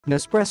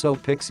Nespresso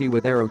Pixie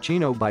with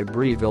Aeroccino by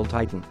Breville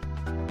Titan.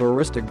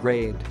 Barista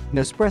Grade.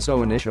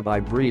 Nespresso Inissia by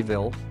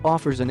Breville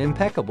offers an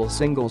impeccable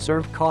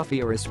single-serve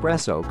coffee or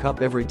espresso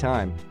cup every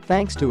time,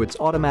 thanks to its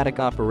automatic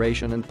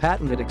operation and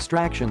patented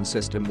extraction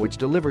system which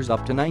delivers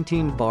up to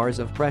 19 bars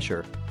of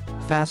pressure.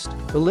 Fast.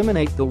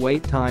 Eliminate the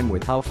wait time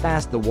with how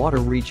fast the water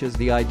reaches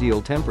the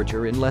ideal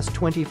temperature in less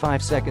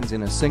 25 seconds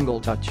in a single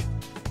touch.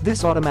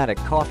 This automatic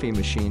coffee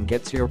machine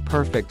gets your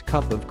perfect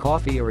cup of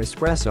coffee or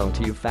espresso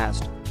to you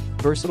fast.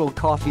 Versatile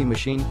coffee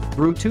machine.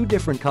 Brew 2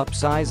 different cup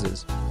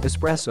sizes: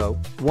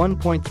 Espresso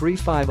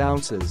 1.35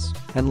 ounces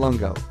and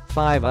Lungo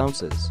 5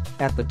 ounces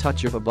at the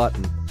touch of a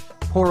button.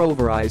 Pour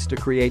over ice to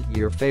create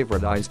your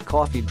favorite iced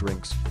coffee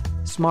drinks.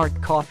 Smart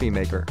coffee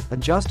maker.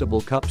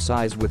 Adjustable cup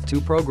size with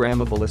 2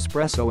 programmable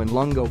Espresso and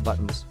Lungo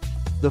buttons.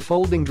 The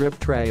folding drip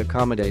tray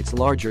accommodates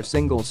larger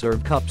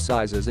single-serve cup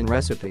sizes and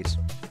recipes.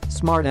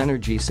 Smart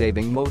energy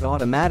saving mode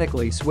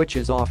automatically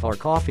switches off our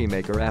coffee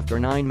maker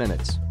after 9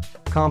 minutes.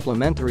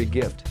 Complimentary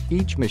gift.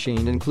 Each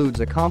machine includes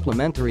a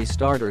complimentary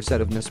starter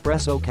set of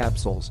Nespresso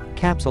capsules.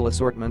 Capsule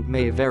assortment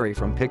may vary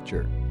from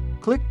picture.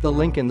 Click the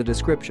link in the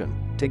description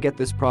to get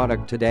this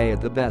product today at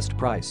the best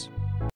price.